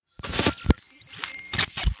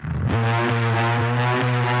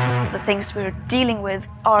things we're dealing with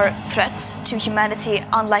are threats to humanity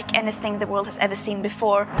unlike anything the world has ever seen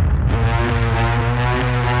before.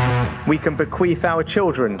 We can bequeath our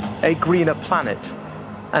children a greener planet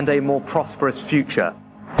and a more prosperous future.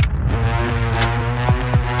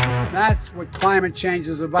 That's what climate change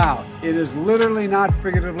is about. It is literally, not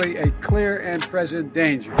figuratively, a clear and present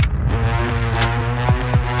danger.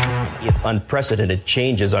 If unprecedented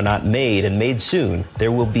changes are not made and made soon,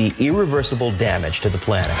 there will be irreversible damage to the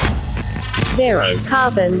planet. Zero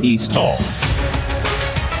Carbon East Talk.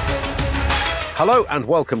 Hello and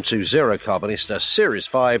welcome to Zero Carbonista Series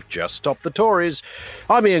 5, Just Stop the Tories.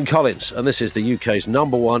 I'm Ian Collins and this is the UK's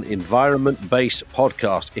 #1 environment-based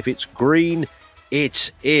podcast. If it's green,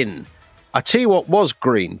 it's in. I tell you what was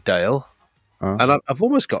green, Dale. And I've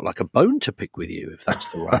almost got like a bone to pick with you, if that's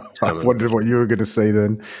the right time. I wondered what you were going to say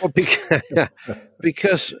then. Well,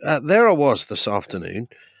 because there I was this afternoon,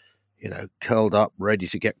 curled up, ready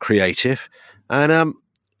to get creative. And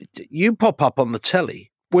you pop up on the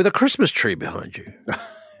telly with a Christmas tree behind you.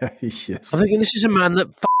 Yes. I'm thinking, this is a man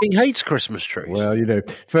that fucking hates Christmas trees. Well,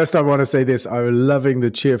 first I want to say this. I'm loving the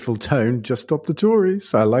cheerful tone. Just stop the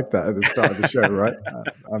Tories. I like that at the start of the show, right?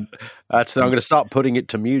 I'm going to start putting it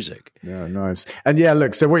to music. Yeah, nice. And yeah,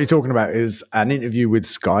 look, so what you're talking about is an interview with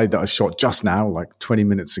Sky that I shot just now, like 20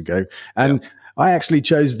 minutes ago. And I actually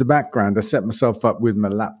chose the background. I set myself up with my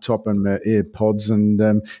laptop and my earpods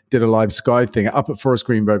and did a live Sky thing. Up at Forest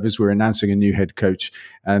Green Rovers, we're announcing a new head coach.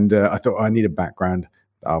 And I thought, I need a background.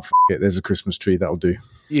 Oh, it. There's a Christmas tree. That'll do.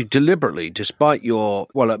 You deliberately, despite your,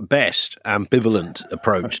 well, at best, ambivalent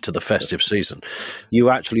approach to the festive season,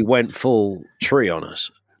 you actually went full tree on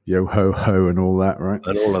us. Yo ho ho and all that, right?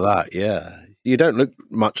 And all of that, yeah. You don't look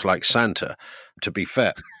much like Santa, to be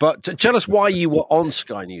fair. But tell us why you were on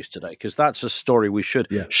Sky News today, because that's a story we should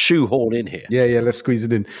shoehorn in here. Yeah, let's squeeze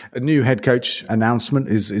it in. A new head coach announcement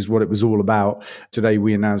is what it was all about. Today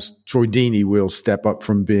we announced Troy Deeney will step up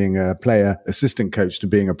from being a player assistant coach to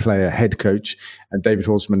being a player head coach. And David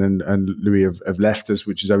Horseman and Louis have left us,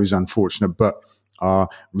 which is always unfortunate. But our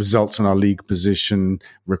results and our league position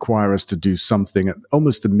require us to do something at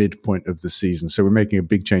almost the midpoint of the season. So we're making a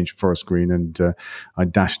big change for Forest Green, and I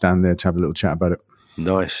dashed down there to have a little chat about it.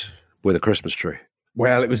 Nice. With a Christmas tree.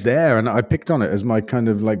 Well, it was there, and I picked on it as my kind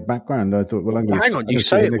of like background. I thought, well, I'm going to... Hang on, you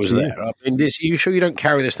say it was there. I mean, are you sure you don't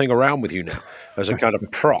carry this thing around with you now as a kind of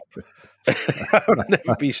prop? I'll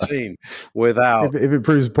never be seen without. If it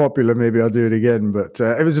proves popular, maybe I'll do it again. But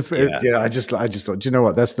it was I just thought, do you know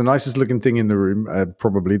what? That's the nicest looking thing in the room.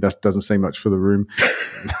 Probably that doesn't say much for the room.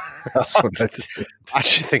 That's what I did. I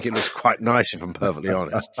actually think it looks quite nice, if I'm perfectly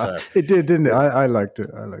honest. So. It did, didn't it? I liked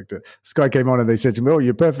it. Sky came on and they said to me, "Oh,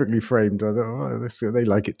 you're perfectly framed." I thought, they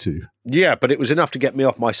like it too. Yeah, but it was enough to get me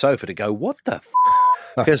off my sofa to go, what the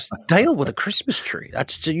because Dale with a Christmas tree.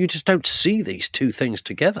 You just don't see these two things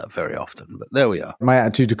together very often. But there we are. My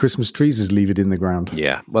attitude to Christmas trees is leave it in the ground.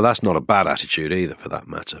 Yeah, well, that's not a bad attitude either, for that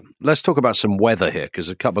matter. Let's talk about some weather here, because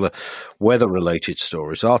a couple of weather-related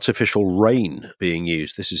stories. Artificial rain being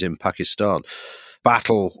used. This is in Pakistan.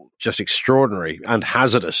 Battle just extraordinary and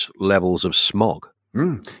hazardous levels of smog.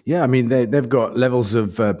 Yeah, I mean, they've got levels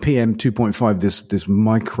of PM 2.5, this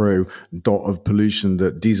micro dot of pollution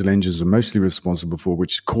that diesel engines are mostly responsible for,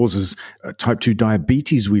 which causes type 2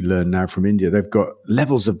 diabetes, we learn now from India. They've got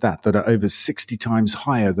levels of that are over 60 times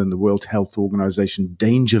higher than the World Health Organization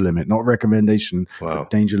danger limit, not recommendation, but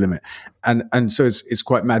danger limit. And so it's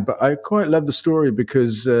quite mad. But I quite love the story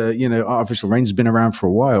because, artificial rain's been around for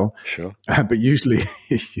a while. Sure. But usually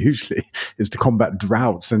is to combat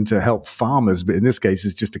droughts and to help farmers. But in this case,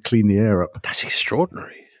 it's just to clean the air up. That's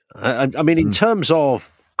extraordinary. I mean, in terms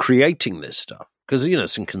of creating this stuff,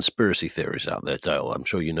 because, some conspiracy theories out there, Dale, I'm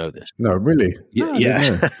sure you know this. No, really?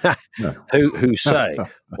 Yeah. No. who say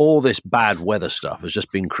all this bad weather stuff has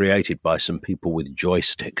just been created by some people with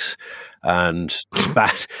joysticks and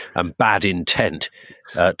bad intent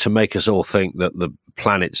to make us all think that the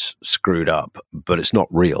planet's screwed up, but it's not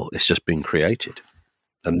real. It's just been created.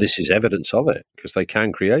 And this is evidence of it, because they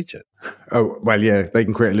can create it. Oh, well, yeah, they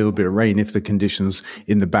can create a little bit of rain if the conditions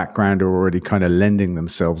in the background are already kind of lending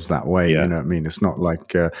themselves that way. Yeah. You know what I mean? It's not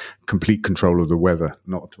like complete control of the weather,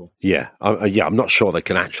 not at all. Yeah, I'm not sure they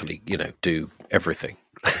can actually, do everything.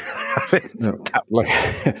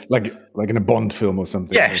 like in a Bond film or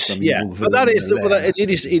something. Yes, but that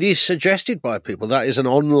is it is suggested by people. That is an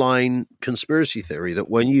online conspiracy theory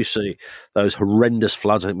that when you see those horrendous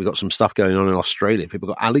floods, I think we've got some stuff going on in Australia. People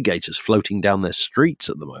got alligators floating down their streets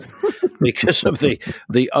at the moment because of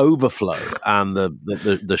the overflow and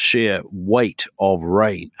the sheer weight of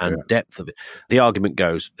rain and depth of it. The argument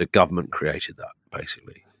goes the government created that,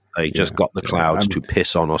 basically. They just got the clouds to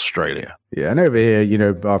piss on Australia. Yeah, and over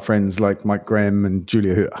here, our friends like Mike Graham and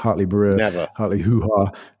Julia Hartley-Brewer, Julia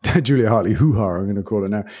Hartley-Hoo-Ha, I'm going to call her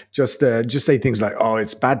now, just say things like, oh,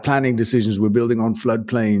 it's bad planning decisions, we're building on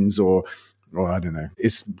floodplains, or I don't know,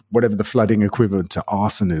 it's whatever the flooding equivalent to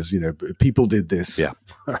arson is, people did this. Yeah.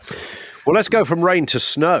 Well, let's go from rain to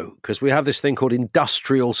snow, because we have this thing called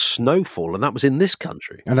industrial snowfall, and that was in this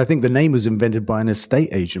country. And I think the name was invented by an estate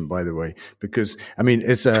agent, by the way, because,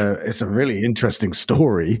 it's a really interesting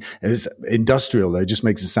story. It's industrial, though, just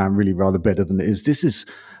makes it sound really rather better than it is. This is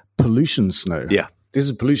pollution snow. Yeah. This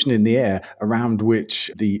is pollution in the air around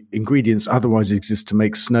which the ingredients otherwise exist to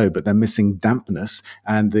make snow, but they're missing dampness,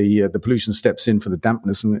 and the pollution steps in for the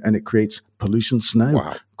dampness, and it creates pollution snow.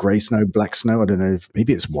 Wow. Grey snow, black snow. I don't know.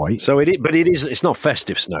 Maybe it's white. So it's not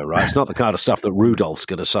festive snow, right? It's not the kind of stuff that Rudolph's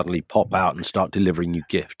going to suddenly pop out and start delivering you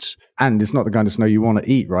gifts. And it's not the kind of snow you want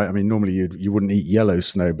to eat, right? I mean, normally you wouldn't eat yellow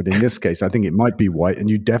snow, but in this case, I think it might be white, and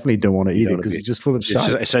you definitely don't want to eat it because it's just full of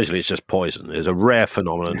shite. Essentially, it's just poison. It's a rare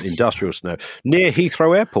phenomenon, industrial snow. Near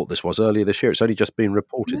Heathrow Airport, this was earlier this year. It's only just been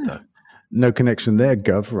reported, though. No connection there,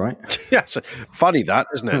 Gov, right? Yes. Funny that,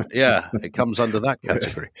 isn't it? Yeah, it comes under that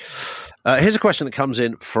category. Here's a question that comes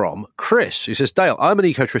in from Chris. He says, Dale, I'm an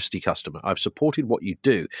Ecotricity customer. I've supported what you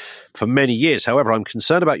do for many years. However, I'm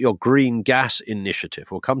concerned about your green gas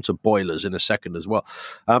initiative. We'll come to boilers in a second as well.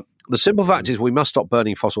 The simple fact is we must stop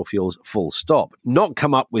burning fossil fuels full stop, not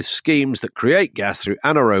come up with schemes that create gas through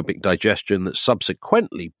anaerobic digestion that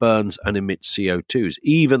subsequently burns and emits CO2s,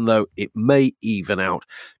 even though it may even out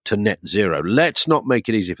to net zero. Let's not make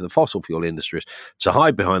it easy for the fossil fuel industries to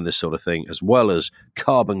hide behind this sort of thing, as well as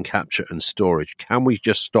carbon capture and storage. Can we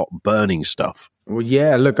just stop burning stuff? Well,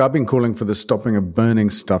 yeah, look, I've been calling for the stopping of burning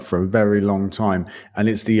stuff for a very long time, and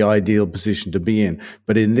it's the ideal position to be in.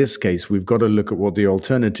 But in this case, we've got to look at what the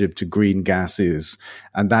alternative to green gas is,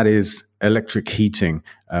 and that is electric heating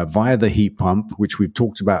via the heat pump, which we've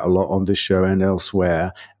talked about a lot on this show and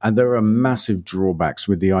elsewhere. And there are massive drawbacks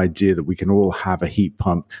with the idea that we can all have a heat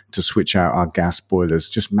pump to switch out our gas boilers.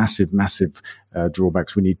 Just massive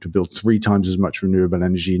drawbacks. We need to build 3 times as much renewable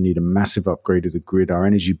energy. You need a massive upgrade of the grid. Our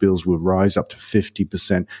energy bills will rise up to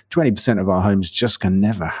 50%. 20% of our homes just can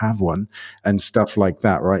never have one, and stuff like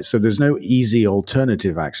that, right? So there's no easy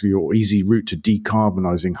alternative, actually, or easy route to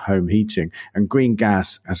decarbonizing home heating. And green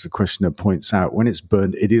gas, as the questioner points out, when it's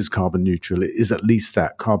burned, it is carbon neutral. It is at least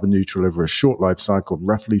that, carbon neutral over a short life cycle,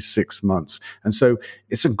 roughly 6 months. And so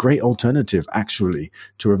it's a great alternative, actually,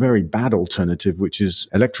 to a very bad alternative, which is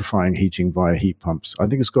electrifying heating via heat pumps. I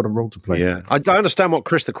think it's got a role to play. Yeah, I understand what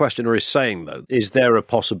Chris, the questioner, is saying, though. Is there a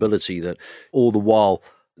possibility that all the while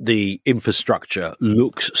the infrastructure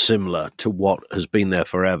looks similar to what has been there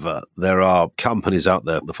forever, there are companies out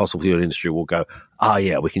there, the fossil fuel industry will go,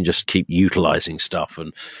 we can just keep utilizing stuff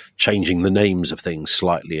and changing the names of things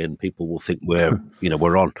slightly, and people will think we're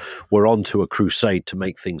on to a crusade to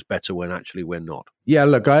make things better when actually we're not. Yeah,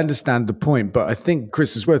 look, I understand the point, but I think,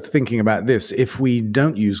 Chris, it's worth thinking about this. If we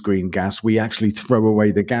don't use green gas, we actually throw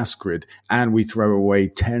away the gas grid, and we throw away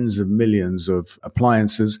tens of millions of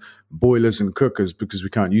appliances, boilers and cookers, because we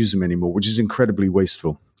can't use them anymore, which is incredibly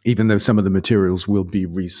wasteful, even though some of the materials will be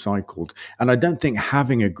recycled. And I don't think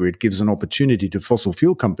having a grid gives an opportunity to fossil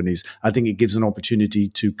fuel companies. I think it gives an opportunity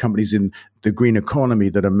to companies in the green economy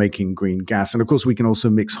that are making green gas. And of course, we can also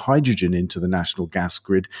mix hydrogen into the national gas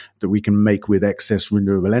grid that we can make with excess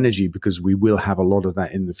renewable energy, because we will have a lot of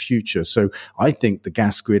that in the future. So I think the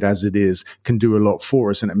gas grid as it is can do a lot for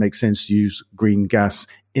us, and it makes sense to use green gas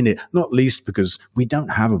in it, not least because we don't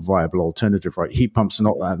have a viable alternative, right? Heat pumps are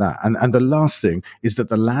not like that. And the last thing is that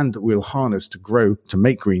the land that we'll harness to grow, to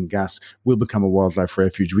make green gas, will become a wildlife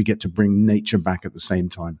refuge. We get to bring nature back at the same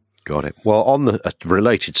time. Got it. Well, on the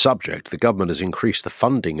related subject, the government has increased the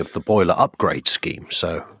funding of the boiler upgrade scheme.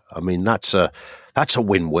 So, I mean, that's a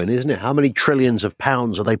win-win, isn't it? How many trillions of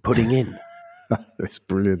pounds are they putting in? It's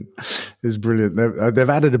brilliant. It's brilliant. They've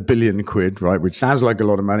added £1 billion, right, which sounds like a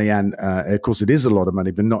lot of money. And of course, it is a lot of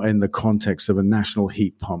money, but not in the context of a national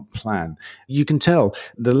heat pump plan. You can tell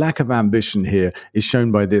the lack of ambition here is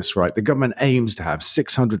shown by this, right? The government aims to have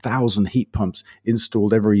 600,000 heat pumps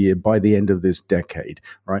installed every year by the end of this decade,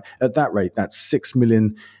 right? At that rate, that's 6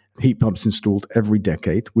 million heat pumps installed every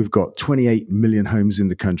decade. We've got 28 million homes in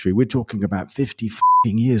the country. We're talking about 50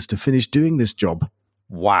 years to finish doing this job.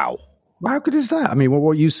 Wow. How good is that? I mean,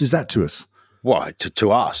 what use is that to us? Well,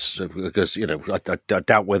 to us, because, I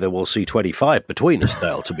doubt whether we'll see 25 between us,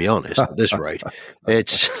 Dale, to be honest, at this rate.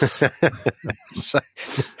 It's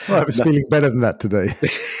I was feeling better than that today.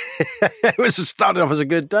 It was started off as a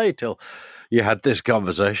good day till you had this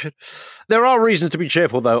conversation. There are reasons to be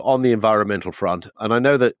cheerful, though, on the environmental front. And I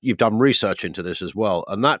know that you've done research into this as well.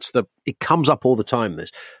 And it comes up all the time,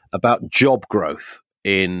 this, about job growth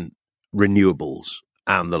in renewables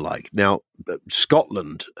and the like. Now,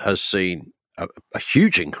 Scotland has seen a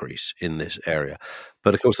huge increase in this area.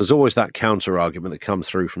 But of course, there's always that counter argument that comes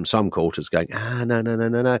through from some quarters going,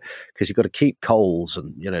 no, because you've got to keep coals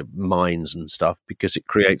and, mines and stuff because it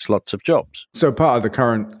creates lots of jobs. So part of the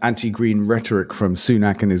current anti-green rhetoric from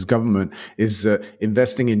Sunak and his government is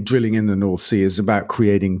investing in drilling in the North Sea is about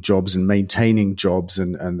creating jobs and maintaining jobs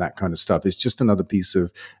and that kind of stuff. It's just another piece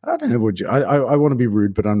of, I don't know, I want to be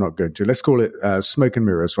rude, but I'm not going to. Let's call it smoke and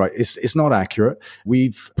mirrors, right? It's not accurate.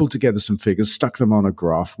 We've pulled together some figures, stuck them on a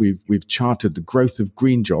graph. We've charted the growth of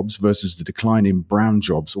green jobs versus the decline in brown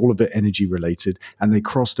jobs, all of it energy related, and they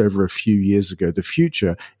crossed over a few years ago. The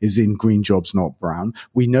future is in green jobs, not brown.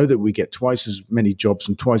 We know that we get twice as many jobs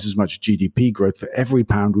and twice as much GDP growth for every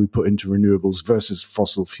pound we put into renewables versus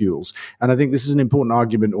fossil fuels. And I think this is an important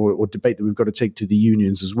argument or debate that we've got to take to the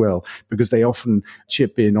unions as well, because they often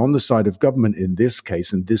chip in on the side of government in this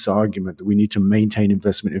case, and this argument that we need to maintain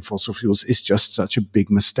investment in fossil fuels is just such a big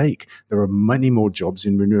mistake. There are many more jobs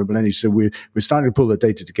in renewable energy. So we're starting to pull the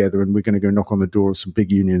data together, and we're going to go knock on the door of some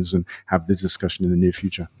big unions and have this discussion in the near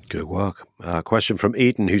future. Good work. Question from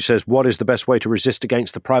Eden, who says, what is the best way to resist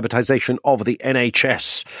against the privatisation of the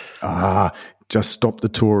NHS? Just stop the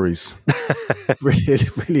Tories.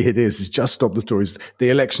 really it is. It's just stop the Tories. The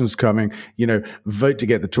election's coming. Vote to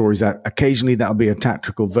get the Tories out. Occasionally that'll be a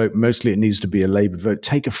tactical vote. Mostly it needs to be a Labour vote.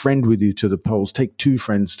 Take a friend with you to the polls. Take 2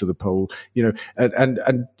 friends to the poll. And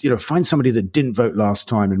find somebody that didn't vote last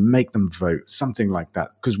time and make them vote. Something like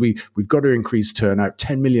that. Because we've got to increase turnout.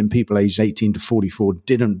 10 million people aged 18 to 44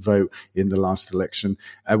 didn't vote in the last election,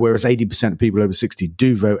 whereas 80% of people over 60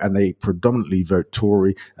 do vote, and they predominantly vote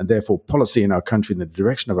Tory, and therefore policy in our country and the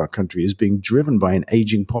direction of our country is being driven by an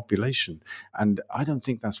aging population. And I don't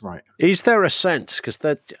think that's right. Is there a sense, because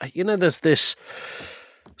there's this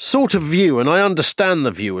sort of view, and I understand the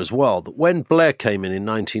view as well, that when Blair came in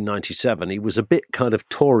 1997, he was a bit kind of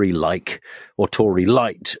Tory-like or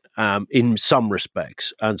Tory-light in some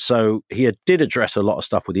respects. And so he did address a lot of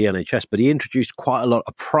stuff with the NHS, but he introduced quite a lot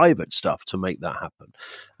of private stuff to make that happen.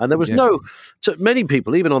 And there was many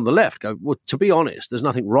people, even on the left, go, well, to be honest, there's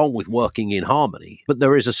nothing wrong with working in harmony. But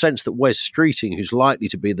there is a sense that Wes Streeting, who's likely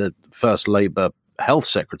to be the first Labour health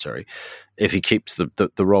secretary, if he keeps the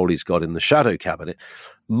role he's got in the shadow cabinet,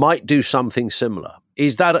 might do something similar.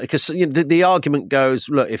 Is that because the argument goes,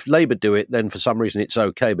 look, if Labour do it, then for some reason it's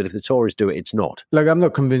okay, but if the Tories do it, it's not. Look, I'm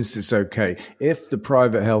not convinced it's okay. If the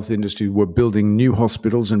private health industry were building new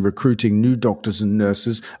hospitals and recruiting new doctors and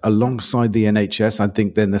nurses alongside the NHS, I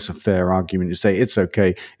think then that's a fair argument to say it's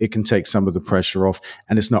okay. It can take some of the pressure off,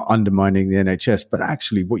 and it's not undermining the NHS. But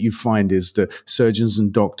actually, what you find is that surgeons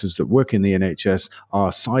and doctors that work in the NHS are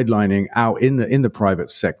sidelining out in the private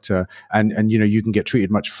sector, and you can get treated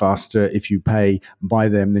much faster if you pay by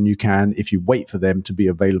them than you can if you wait for them to be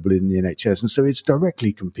available in the NHS. And so it's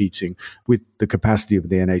directly competing with the capacity of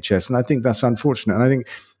the NHS. And I think that's unfortunate. And I think,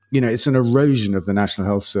 it's an erosion of the National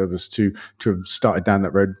Health Service to have started down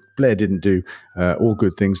that road. Blair didn't do all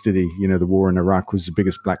good things, did he? The war in Iraq was the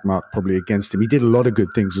biggest black mark probably against him. He did a lot of good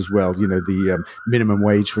things as well. The minimum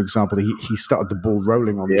wage, for example, he started the ball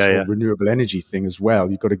rolling on this whole renewable energy thing as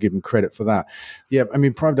well. You've got to give him credit for that. Yeah, I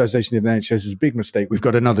mean, privatization of the NHS is a big mistake. We've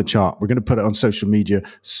got another chart. We're going to put it on social media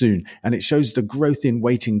soon. And it shows the growth in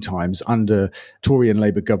waiting times under Tory and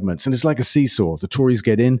Labour governments. And it's like a seesaw. The Tories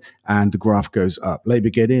get in and the graph goes up. Labour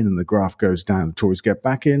get in and the graph goes down. The Tories get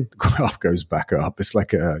back in, the graph goes back up. It's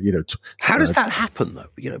like how does that happen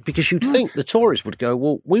though? Because you'd think the Tories would go,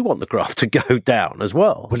 well, we want the graph to go down as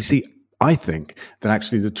well. Well, you see, I think that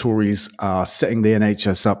actually the Tories are setting the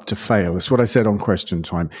NHS up to fail. That's what I said on Question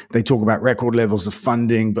Time. They talk about record levels of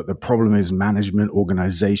funding, but the problem is management,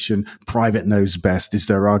 organisation, private knows best is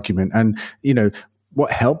their argument. And,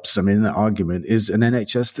 what helps them in that argument is an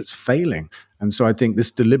NHS that's failing. And so I think this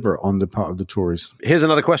is deliberate on the part of the Tories. Here's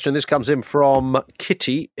another question. This comes in from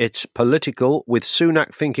Kitty. It's political, with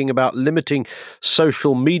Sunak thinking about limiting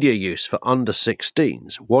social media use for under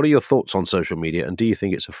 16s. What are your thoughts on social media, and do you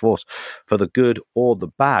think it's a force for the good or the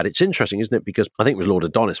bad? It's interesting, isn't it? Because I think it was Lord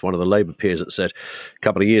Adonis, one of the Labour peers, that said a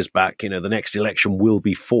couple of years back, the next election will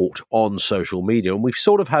be fought on social media. And we've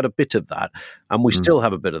sort of had a bit of that, and we still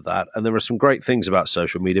have a bit of that. And there are some great things about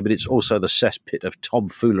social media, but it's also the cesspit of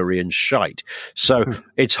tomfoolery and shite. So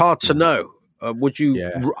it's hard to know. Would you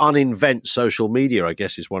uninvent social media, I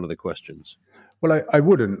guess, is one of the questions. Well, I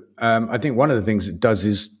wouldn't. I think one of the things it does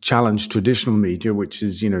is challenge traditional media, which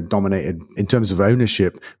is, dominated in terms of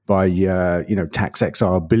ownership by, tax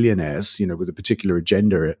exile billionaires, with a particular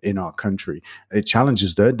agenda in our country. It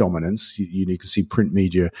challenges their dominance. You can see print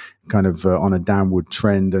media kind of on a downward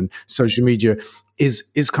trend, and social media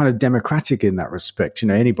is kind of democratic in that respect.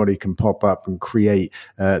 Anybody can pop up and create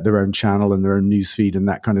their own channel and their own newsfeed and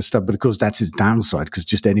that kind of stuff. But of course, that's its downside, because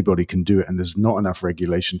just anybody can do it, and there's not enough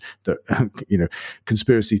regulation that,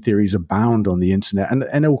 conspiracy theories abound on the internet,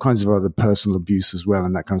 and all kinds of other personal abuse as well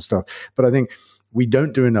and that kind of stuff. But I think we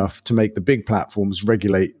don't do enough to make the big platforms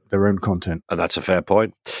regulate their own content. And that's a fair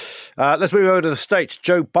point. Let's move over to the States.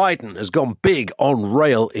 Joe Biden has gone big on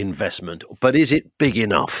rail investment, but is it big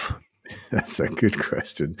enough? That's a good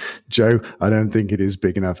question, Joe. I don't think it is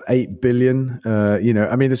big enough. 8 billion,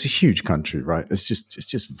 it's a huge country, right? It's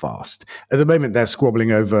just vast. At the moment, they're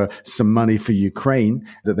squabbling over some money for Ukraine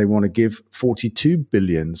that they want to give 42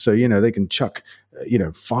 billion. So, they can chuck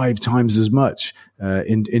 5 times as much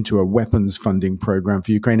into a weapons funding program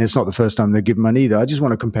for Ukraine. It's not the first time they've given money either. I just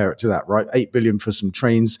want to compare it to that, right? 8 billion for some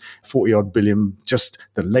trains, 40 odd billion, just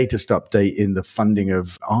the latest update in the funding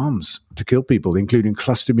of arms to kill people, including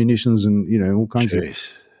cluster munitions and, all kinds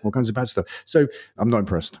of bad stuff. So I'm not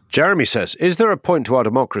impressed. Jeremy says, is there a point to our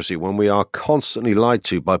democracy when we are constantly lied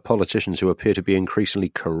to by politicians who appear to be increasingly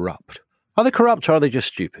corrupt? Are they corrupt or are they just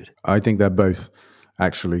stupid? I think they're both.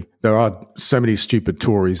 Actually, there are so many stupid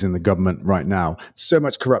Tories in the government right now, so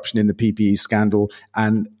much corruption in the PPE scandal,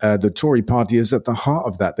 and the Tory party is at the heart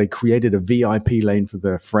of that. They created a VIP lane for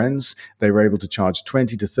their friends. They were able to charge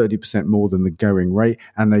 20 to 30% more than the going rate,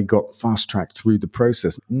 and they got fast-tracked through the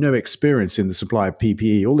process. No experience in the supply of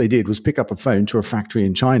PPE. All they did was pick up a phone to a factory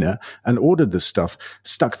in China and ordered the stuff,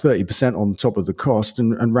 stuck 30% on top of the cost,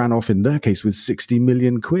 and ran off, in their case, with 60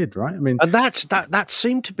 million quid, right? And that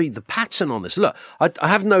seemed to be the pattern on this. Look, I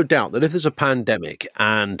have no doubt that if there's a pandemic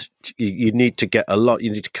and you need to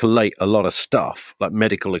collate a lot of stuff like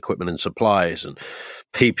medical equipment and supplies and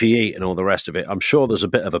PPE and all the rest of it, I'm sure there's a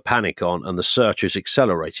bit of a panic on and the search is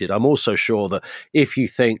accelerated. I'm also sure that if you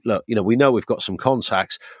think, look, we know we've got some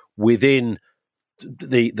contacts within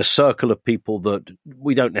the circle of people that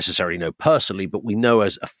we don't necessarily know personally, but we know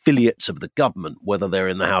as affiliates of the government, whether they're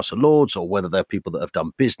in the House of Lords or whether they're people that have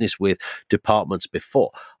done business with departments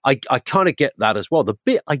before. I kind of get that as well. The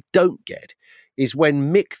bit I don't get is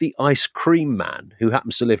when Mick the ice cream man, who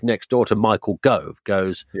happens to live next door to Michael Gove,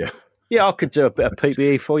 goes, yeah, I could do a bit of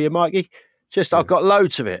PPE for you, Mikey. I've got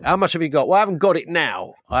loads of it. How much have you got? Well, I haven't got it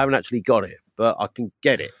now. I haven't actually got it, but I can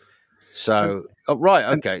get it. So, right,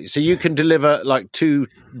 okay. So you can deliver like £2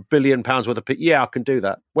 billion worth of PPE. Yeah, I can do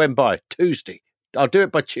that. When by? Tuesday. I'll do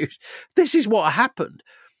it by Tuesday. This is what happened.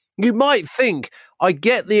 You might think, I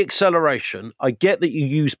get the acceleration. I get that you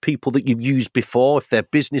use people that you've used before. If they're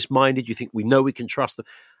business-minded, you think we know we can trust them.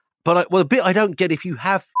 But the bit I don't get, if you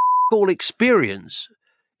have all experience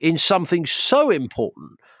in something so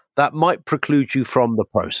important, that might preclude you from the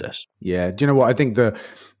process. Yeah. Do you know what? I think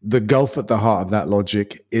the gulf at the heart of that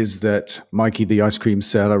logic is that Mikey, the ice cream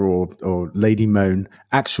seller, or Lady Moan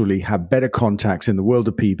actually have better contacts in the world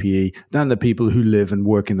of PPE than the people who live and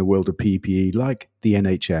work in the world of PPE, like the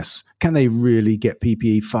NHS. Can they really get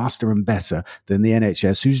PPE faster and better than the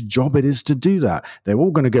NHS, whose job it is to do that? They're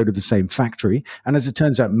all going to go to the same factory. And as it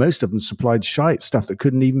turns out, most of them supplied shite, stuff that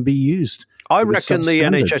couldn't even be used. I reckon the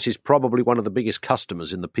NHS is probably one of the biggest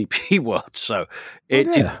customers in the PPE world. So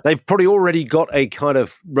they've probably already got a kind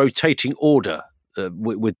of rotating order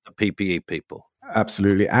with the PPE people.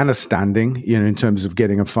 Absolutely. And a standing, in terms of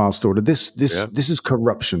getting a fast order. This is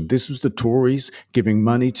corruption. This was the Tories giving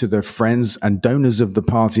money to their friends and donors of the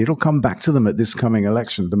party. It'll come back to them at this coming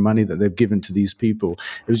election, the money that they've given to these people.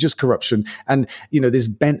 It was just corruption. And, this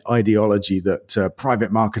bent ideology that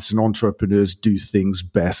private markets and entrepreneurs do things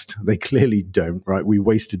best. They clearly don't, right? We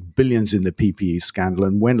wasted billions in the PPE scandal.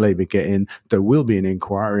 And when Labour get in, there will be an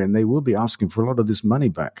inquiry and they will be asking for a lot of this money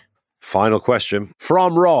back. Final question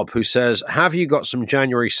from Rob, who says, have you got some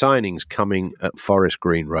January signings coming at Forest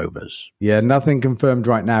Green Rovers? Yeah, nothing confirmed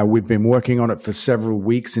right now. We've been working on it for several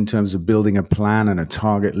weeks in terms of building a plan and a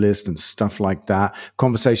target list and stuff like that.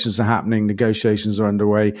 Conversations are happening. Negotiations are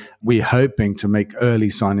underway. We're hoping to make early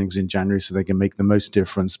signings in January so they can make the most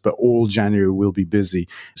difference. But all January will be busy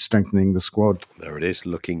strengthening the squad. There it is,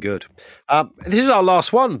 looking good. This is our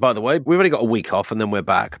last one, by the way. We've only got a week off and then we're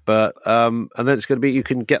back. But and then it's going to be, you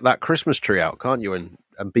can get that Christmas tree out, can't you? And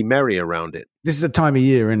and be merry around it. This is the time of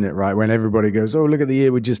year, isn't it, right? When everybody goes, oh, look at the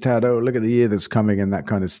year we just had. Oh, look at the year that's coming and that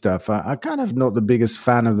kind of stuff. I'm kind of not the biggest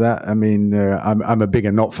fan of that. I mean, I'm a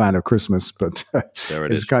bigger not fan of Christmas, but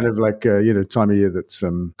it's kind of like, time of year that's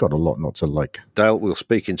got a lot not to like. Dale, we'll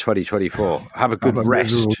speak in 2024. Have a good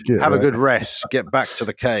rest. Have a good rest. Get back to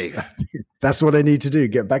the cave. That's what I need to do.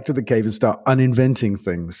 Get back to the cave and start uninventing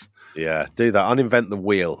things. Yeah, do that. Uninvent the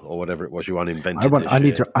wheel or whatever it was you uninvented. I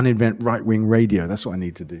need to uninvent right-wing radio. That's what I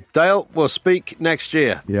need to do. Dale, we'll speak next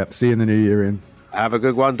year. Yep. See you in the new year, Ian. Have a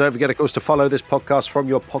good one. Don't forget, of course, to follow this podcast from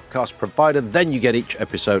your podcast provider. Then you get each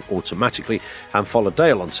episode automatically. And follow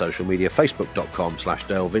Dale on social media,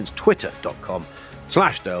 facebook.com/DaleVince,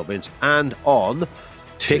 twitter.com/DaleVince, and on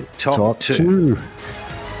TikTok too.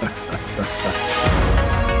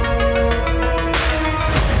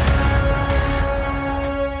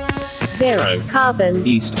 Zero carbon.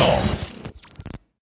 East of.